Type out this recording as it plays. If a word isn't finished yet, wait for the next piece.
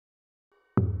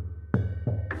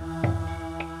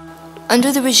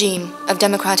Under the regime of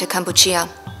Democratic Kampuchea,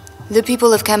 the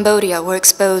people of Cambodia were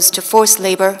exposed to forced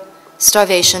labor,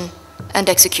 starvation, and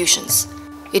executions.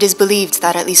 It is believed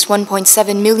that at least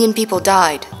 1.7 million people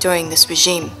died during this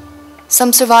regime.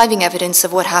 Some surviving evidence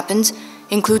of what happened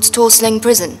includes Tuol Sleng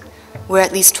Prison, where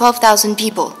at least 12,000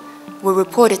 people were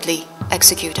reportedly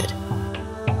executed.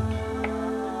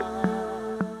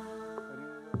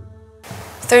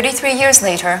 33 years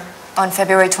later, on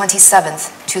February 27,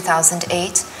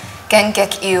 2008, Geng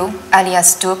Gek Ew,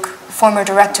 alias Duk, former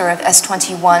director of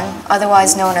S21,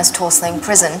 otherwise known as Tuol Sleng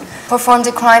Prison, performed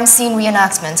a crime scene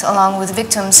reenactment along with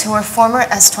victims who were former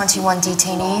S21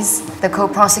 detainees, the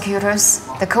co-prosecutors,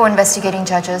 the co-investigating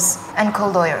judges, and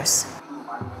co-lawyers.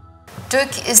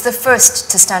 Duk is the first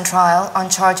to stand trial on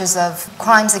charges of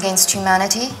crimes against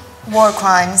humanity, war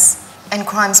crimes, and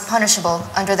crimes punishable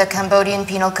under the Cambodian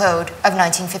Penal Code of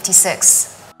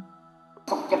 1956.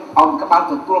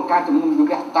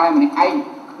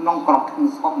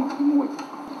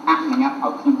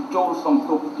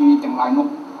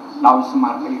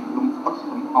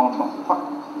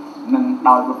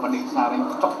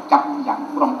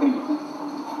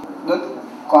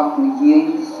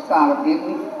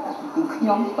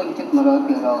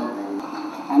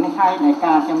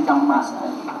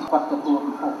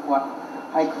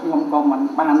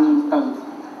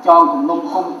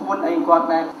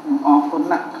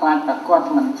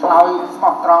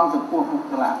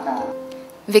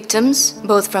 Victims,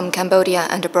 both from Cambodia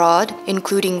and abroad,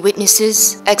 including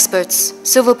witnesses, experts,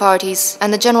 civil parties,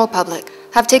 and the general public,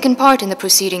 have taken part in the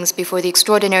proceedings before the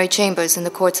extraordinary chambers in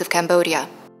the courts of Cambodia.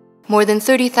 More than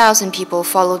 30,000 people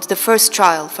followed the first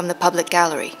trial from the public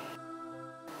gallery.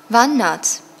 Van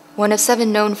Nat, one of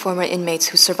 7 known former inmates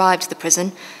who survived the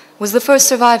prison, was the first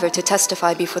survivor to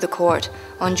testify before the court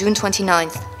on June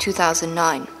 29,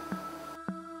 2009.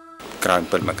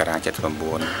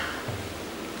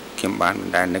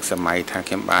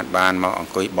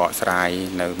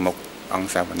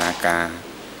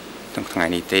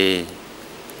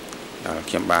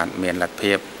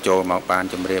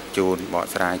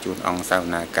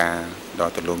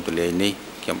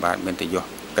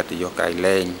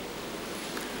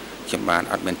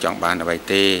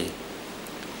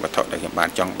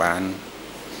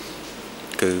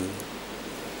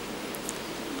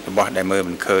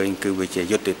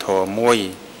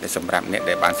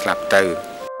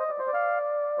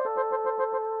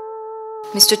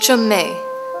 Mr. Chum May,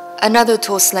 another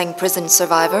Tuol Sleng Prison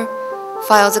survivor,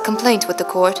 filed a complaint with the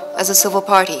court as a civil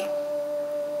party.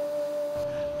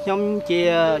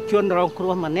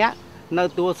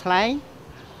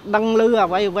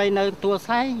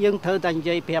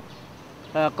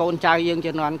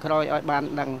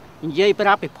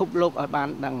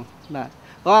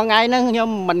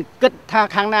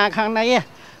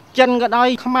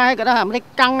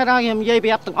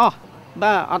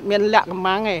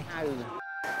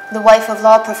 The wife of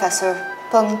law professor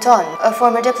Pung Ton, a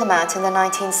former diplomat in the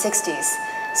 1960s,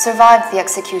 survived the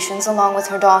executions along with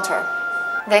her daughter.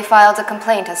 They filed a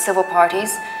complaint as civil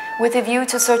parties with a view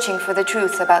to searching for the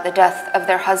truth about the death of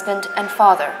their husband and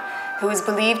father, who is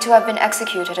believed to have been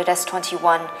executed at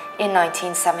S21 in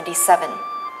 1977.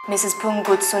 Mrs.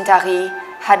 Pungut Suntari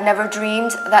had never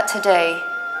dreamed that today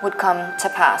would come to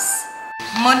pass.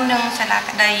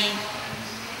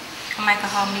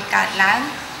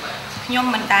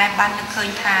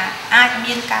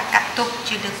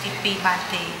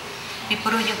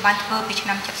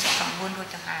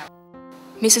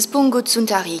 Mrs. Pungut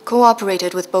Suntari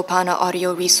cooperated with Bopana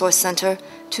Audio Resource Center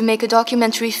to make a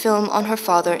documentary film on her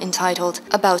father entitled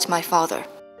About My Father.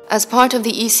 As part of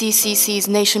the ECCC's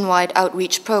nationwide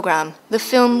outreach program, the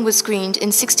film was screened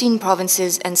in 16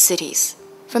 provinces and cities.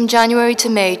 From January to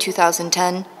May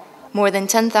 2010, more than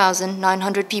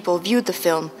 10,900 people viewed the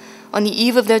film on the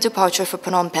eve of their departure for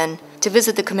Phnom Penh to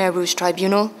visit the Khmer Rouge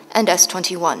Tribunal and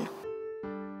S21.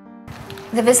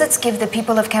 The visits give the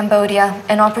people of Cambodia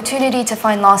an opportunity to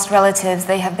find lost relatives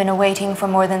they have been awaiting for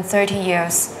more than 30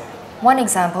 years. One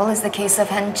example is the case of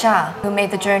Hen Cha, who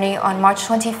made the journey on March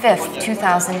 25,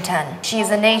 2010. She is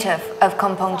a native of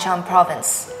Kampong Cham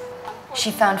province.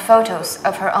 She found photos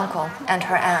of her uncle and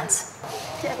her aunt.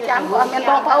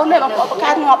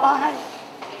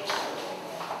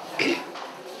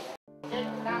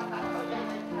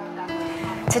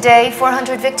 Today,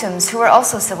 400 victims who are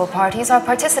also civil parties are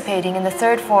participating in the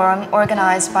third forum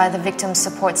organized by the Victim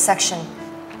Support Section.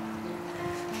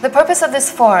 The purpose of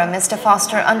this forum is to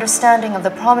foster understanding of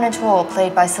the prominent role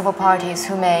played by civil parties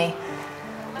who may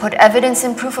put evidence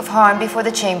in proof of harm before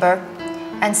the chamber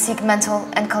and seek mental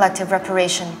and collective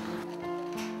reparation.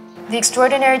 The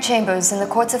extraordinary chambers in the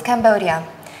courts of Cambodia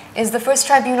is the first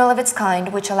tribunal of its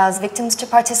kind which allows victims to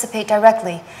participate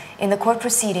directly in the court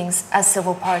proceedings as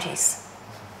civil parties.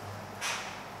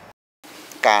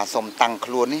 ការសុំតាំង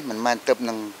ខ្លួននេះមិនមែនទៅ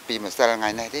នឹងពីម្សិលថ្ងៃ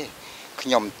នេះទេខ្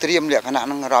ញុំត្រៀមលក្ខណៈ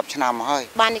នឹងរាប់ឆ្នាំមកហើយ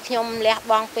បានខ្ញុំលះ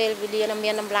បង់ពេលវេលានៅ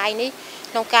មានតម្លៃនេះ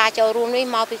ក្នុងការចូលរួមនេះ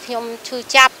មកពីខ្ញុំឈឺ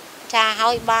ចាប់ចាហើ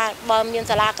យបើមាន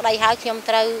សាលាក្តីហើយខ្ញុំ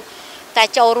ត្រូវតែ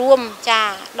ចូលរួមចា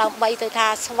ដើម្បីទៅថា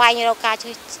ស្វែងរកការ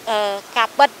ជឿការ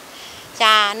ពិត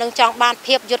ចានឹងចង់បាន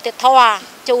ភាពយុត្តិធម៌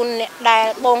ជូនអ្នកដែល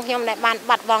បងខ្ញុំដែលបាន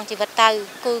បាត់បង់ជីវិតទៅ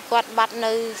គឺគាត់បាត់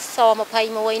នៅស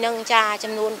21នឹងចា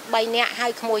ចំនួន3នាក់ហើ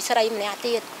យក្មួយស្រីម្នាក់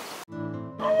ទៀត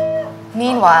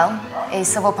Meanwhile, a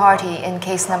civil party in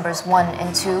case numbers 1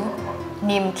 and 2,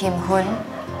 Nim Kim Hun,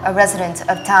 a resident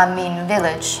of Tam Min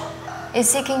village, is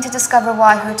seeking to discover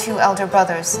why her 2 elder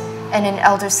brothers and an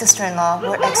elder sister-in-law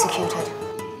were executed.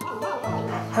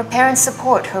 Her parents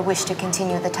support her wish to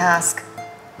continue the task.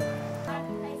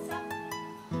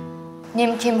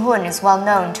 Nim Kim Hun is well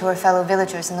known to her fellow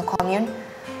villagers in the commune,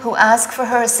 who ask for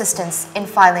her assistance in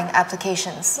filing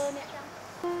applications.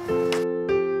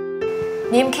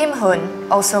 Nim Kim Hun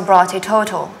also brought a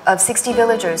total of 60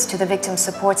 villagers to the Victim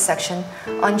Support Section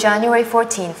on January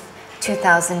 14,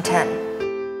 2010.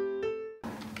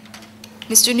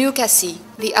 Mr. Newcassie,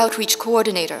 the outreach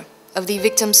coordinator of the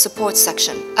Victim Support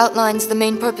Section, outlines the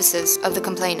main purposes of the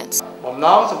complainants. បំណ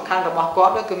ងសំខាន់របស់គា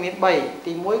ត់គឺមាន3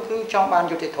ទី1គឺចង់បាន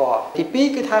យុត្តិធម៌ទី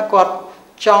2គឺថាគាត់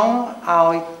ចង់ឲ្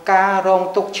យការរង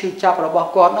ទុក្ខឈឺចាប់របស់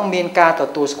គាត់នឹងមានការទ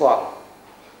ទួលស្គាល់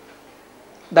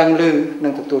ដឹងឮនិ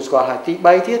ងទទួលស្គាល់ហើយទី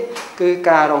3ទៀតគឺ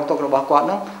ការរងទុក្ខរបស់គាត់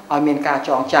នឹងឲ្យមានការច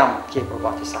ងចាំជាប្រវ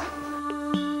ត្តិសាស្ត្រ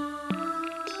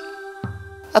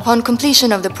Upon completion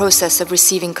of the process of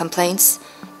receiving complaints,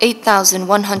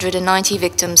 8,190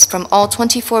 victims from all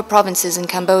 24 provinces in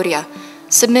Cambodia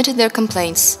submitted their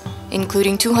complaints,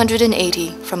 including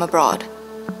 280 from abroad.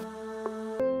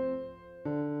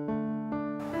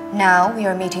 Now we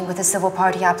are meeting with a civil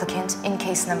party applicant in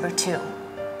case number 2.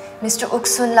 Mr. Uk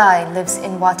Sun Lai lives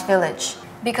in Wat village.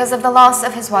 Because of the loss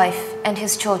of his wife and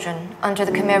his children under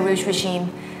the Khmer Rouge regime,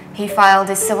 he filed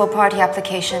a civil party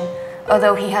application,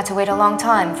 although he had to wait a long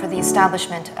time for the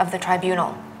establishment of the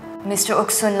tribunal. Mr. Uk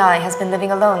Sun Lai has been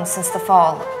living alone since the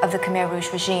fall of the Khmer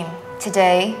Rouge regime.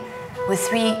 Today, with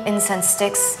 3 incense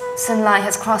sticks, Sun Lai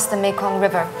has crossed the Mekong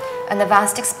River and the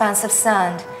vast expanse of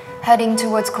sand, heading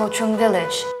towards Ko Chung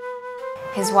village.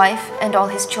 His wife and all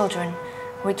his children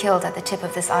were killed at the tip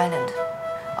of this island.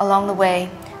 Along the way,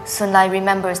 Sun Lai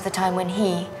remembers the time when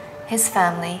he, his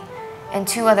family, and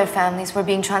 2 other families were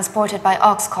being transported by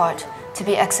ox cart to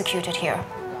be executed here.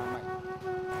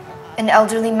 An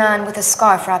elderly man with a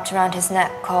scarf wrapped around his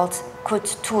neck called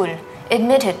Kut Tul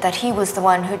admitted that he was the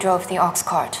one who drove the ox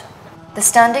cart. The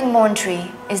standing mourn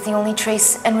tree is the only trace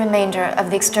and remainder of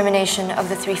the extermination of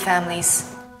the 3 families.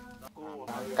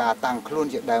 ការតាំងខ្លួន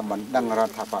ជាដើមបណ្ដឹងរ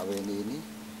ដ្ឋបវេនីនេះ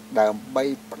ដើម្បី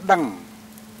ប្តឹង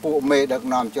ពួកមេដឹក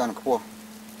នាំជាន់ខ្ពស់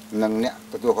និងអ្នក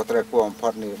ទទួលខុសត្រូវខ្ពស់បំផុ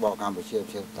តនៃរបបកម្ពុជាប្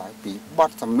រជាធិបតេយ្យពីបទ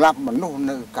សម្លាប់មនុស្ស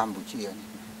នៅកម្ពុជានេះ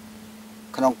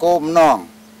ក្នុងគោលបំណង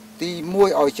ទី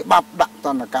1ឲ្យច្បាប់ដាក់ទ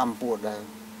ណ្ឌកម្មពួកដែល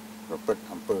ប្រព្រឹត្ត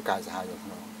អំពើកាយសាហាវយ៉ាងខ្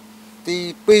លាំងទី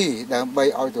2ដើម្បី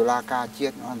ឲ្យតុលាការជា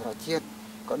តិអន្តរជាតិ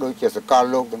ក៏ដូចជាសកល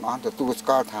លោកទាំងអស់ទទួលស្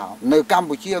គាល់ថានៅកម្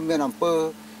ពុជាមានអំពើ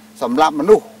សម្លាប់ម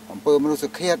នុស្សអំពើមនុស្ស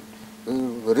ឃាត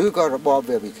ឬក៏របប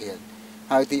វេវិឃាត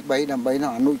ហើយទី3ដើម្បីនឹ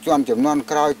ងអនុជនចំនួន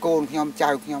ក្រោយកូនខ្ញុំចៅ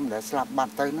ខ្ញុំដែលស្លាប់បា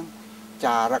ត់ទៅនឹង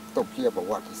ចារឹកទុកជាប្រ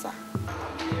វត្តិសាស្ត្រ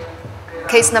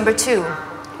Case number 2,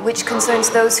 which concerns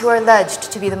those who are alleged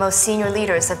to be the most senior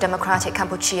leaders of Democratic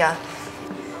Kampuchea.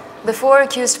 The 4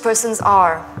 accused persons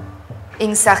are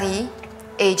Ieng Sary,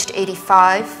 aged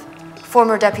 85,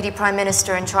 former Deputy Prime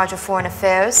Minister in charge of Foreign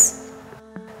Affairs;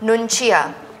 Nun Chia,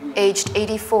 aged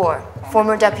 84,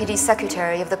 former Deputy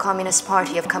Secretary of the Communist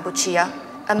Party of Kampuchea,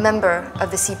 a member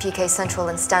of the CPK Central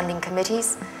and Standing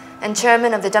Committees, and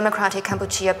Chairman of the Democratic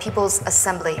Kampuchea People's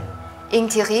Assembly; Ieng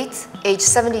Thirit, aged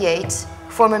 78,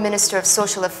 former Minister of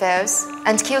Social Affairs;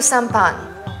 and Khieu Samphan,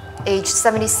 aged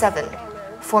 77,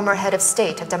 former Head of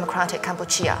State of Democratic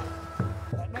Kampuchea.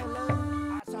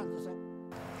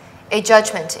 A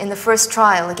judgment in the first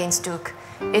trial against Duc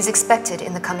is expected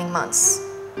in the coming months.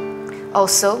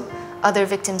 Also, other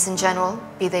victims in general,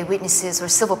 be they witnesses or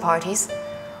civil parties,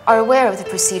 are aware of the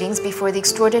proceedings before the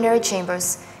extraordinary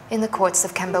chambers in the courts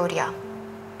of Cambodia.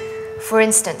 For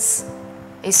instance,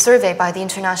 a survey by the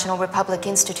International Republic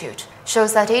Institute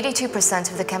shows that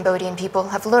 82% of the Cambodian people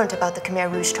have learned about the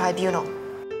Khmer Rouge Tribunal,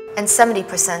 and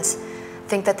 70%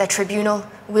 think that the tribunal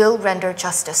will render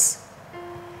justice.